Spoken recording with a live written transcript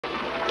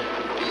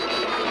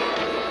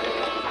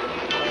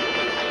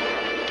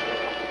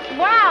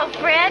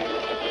Fred.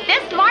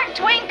 This Mark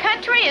Twain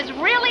country is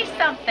really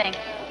something.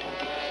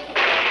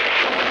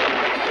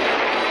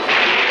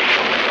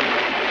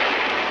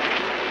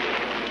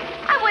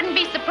 I wouldn't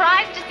be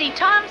surprised to see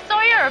Tom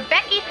Sawyer or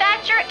Becky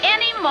Thatcher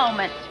any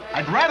moment.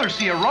 I'd rather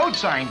see a road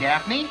sign,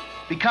 Daphne,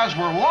 because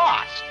we're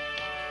lost.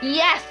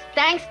 Yes,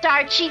 thanks to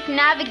our chief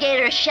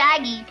navigator,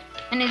 Shaggy,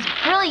 and his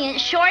brilliant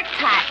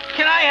shortcut.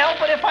 Can I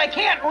help it if I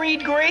can't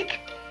read Greek?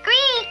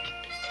 Greek?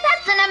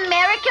 That's an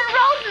American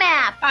road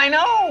map. I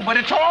know, but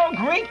it's all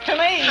Greek to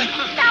me.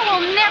 Now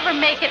we'll never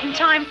make it in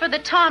time for the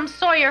Tom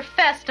Sawyer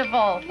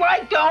Festival.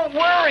 Why, don't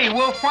worry.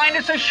 We'll find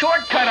us a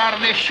shortcut out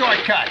of this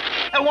shortcut.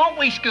 Won't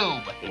we,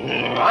 Scoob?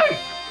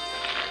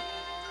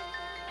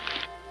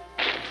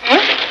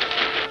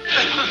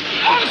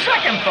 On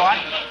second thought,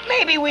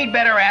 maybe we'd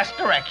better ask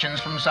directions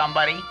from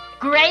somebody.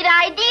 Great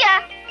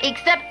idea,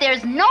 except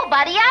there's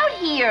nobody out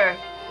here.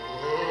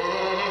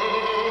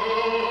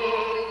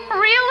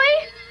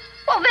 Really?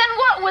 Well, then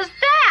what was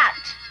that?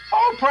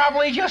 Oh,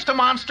 probably just a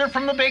monster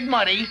from the Big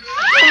Muddy.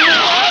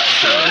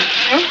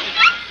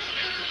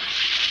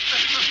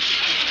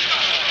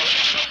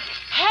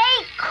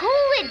 Hey,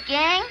 cool it,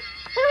 gang.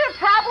 We were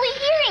probably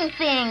hearing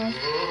things.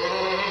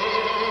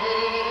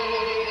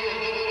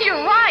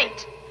 You're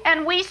right,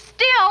 and we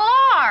still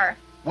are.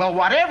 Well,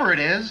 whatever it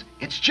is,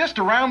 it's just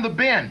around the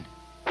bend.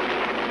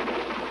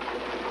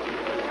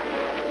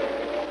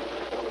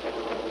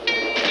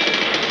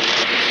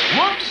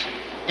 Whoops!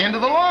 Into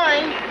the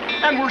line,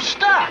 and we're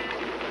stuck.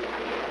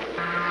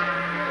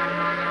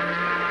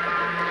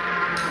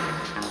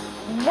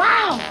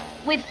 Wow,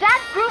 with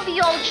that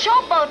groovy old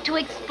showboat to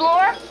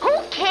explore,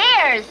 who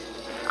cares?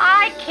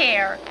 I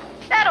care.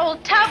 That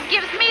old tub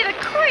gives me the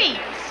creeps.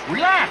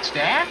 Relax,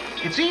 Dad.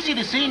 It's easy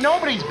to see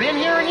nobody's been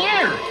here in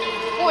years.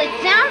 Well, it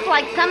sounds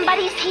like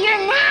somebody's here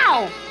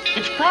now.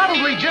 It's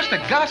probably just a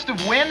gust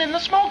of wind in the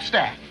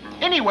smokestack.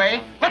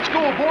 Anyway, let's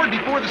go aboard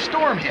before the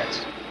storm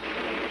hits.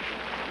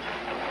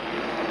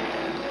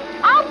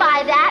 I'll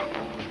buy that.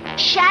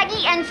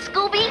 Shaggy and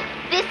Scooby,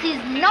 this is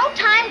no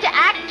time to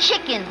act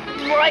chicken.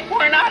 Like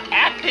we're not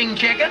acting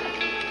chicken.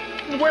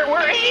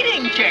 We're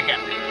eating chicken.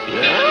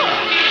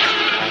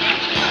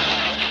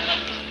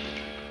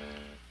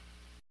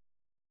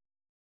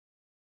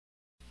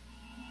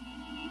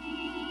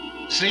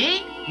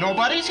 See?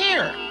 Nobody's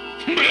here.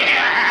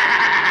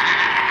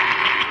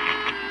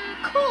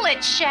 Cool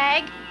it,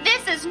 Shag.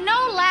 This is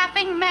no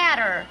laughing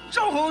matter.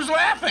 So who's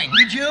laughing?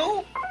 Did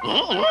you?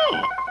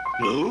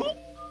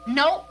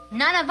 Nope,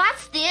 none of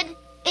us did.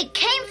 It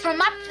came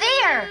from up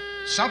there.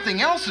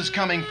 Something else is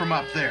coming from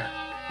up there.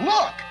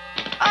 Look!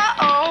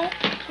 Uh-oh.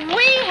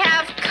 We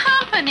have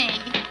company.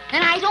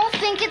 And I don't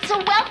think it's a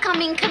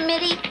welcoming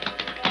committee.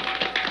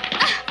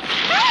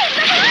 Hey,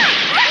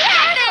 look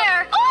out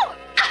there! Oh,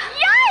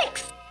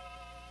 yikes!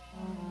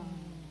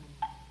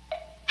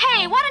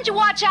 Hey, why don't you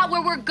watch out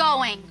where we're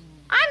going?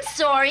 I'm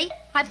sorry.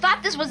 I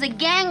thought this was a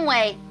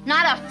gangway,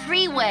 not a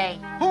freeway.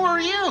 Who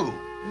are you?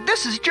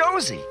 This is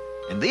Josie,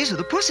 and these are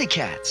the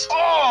Pussycats.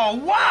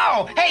 Oh,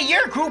 wow! Hey,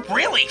 your group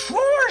really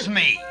floors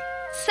me.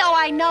 So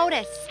I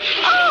notice.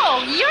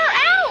 Oh, you're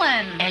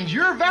Alan. And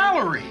you're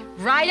Valerie.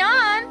 Right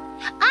on.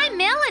 I'm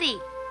Melody,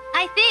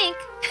 I think.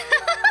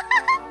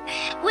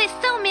 With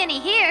so many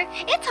here,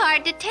 it's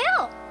hard to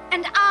tell.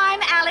 And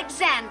I'm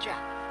Alexandra,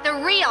 the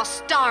real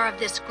star of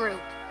this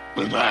group.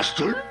 The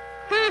master?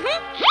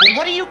 Well,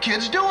 what are you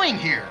kids doing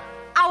here?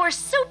 Our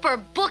super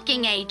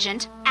booking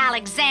agent,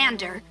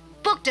 Alexander,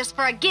 booked us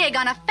for a gig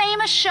on a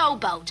famous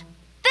showboat.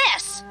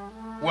 This.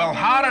 Well,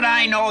 how did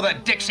I know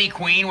that Dixie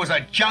Queen was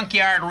a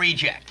junkyard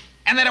reject?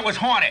 And that it was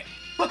haunted?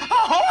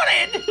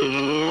 Haunted?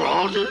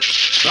 Haunted?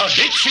 The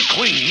Dixie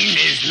Queen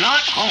is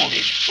not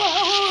haunted.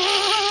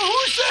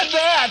 Who said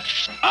that?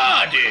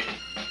 I did.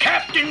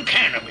 Captain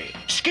Canopy,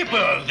 skipper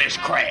of this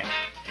craft.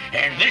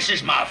 And this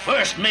is my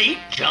first mate,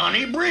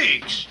 Johnny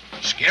Briggs.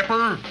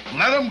 Skipper,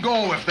 let them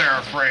go if they're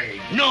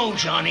afraid. No,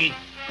 Johnny.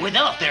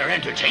 Without their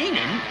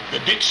entertaining, the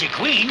Dixie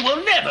Queen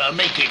will never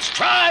make its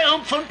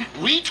triumphant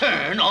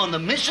return on the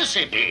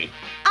Mississippi.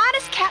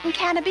 Honest, Captain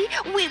Canopy,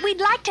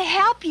 we'd like to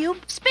help you.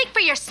 Speak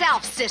for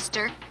yourself,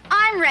 sister.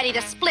 I'm ready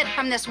to split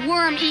from this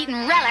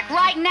worm-eaten relic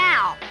right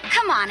now.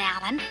 Come on,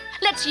 Alan.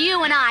 Let's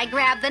you and I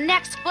grab the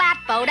next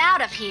flatboat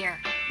out of here.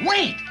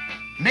 Wait!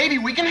 Maybe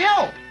we can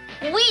help.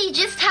 We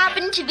just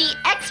happen to be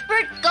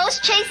expert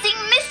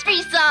ghost-chasing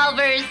mystery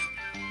solvers.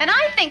 And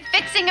I think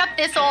fixing up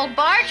this old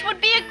barge would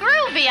be a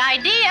groovy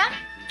idea.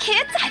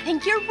 Kids, I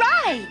think you're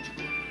right.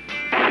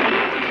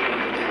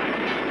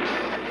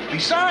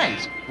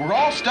 Besides, we're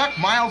all stuck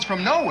miles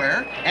from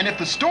nowhere, and if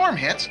the storm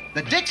hits,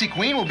 the Dixie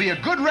Queen will be a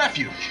good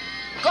refuge.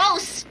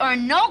 Ghosts or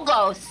no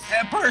ghosts?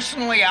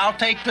 Personally, I'll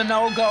take the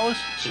no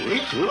ghosts.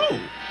 Me too.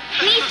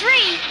 Me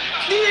three.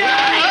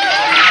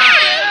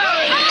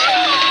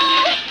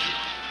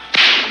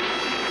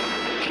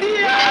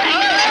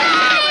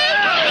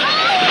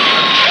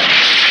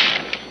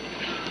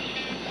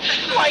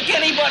 Like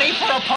anybody for a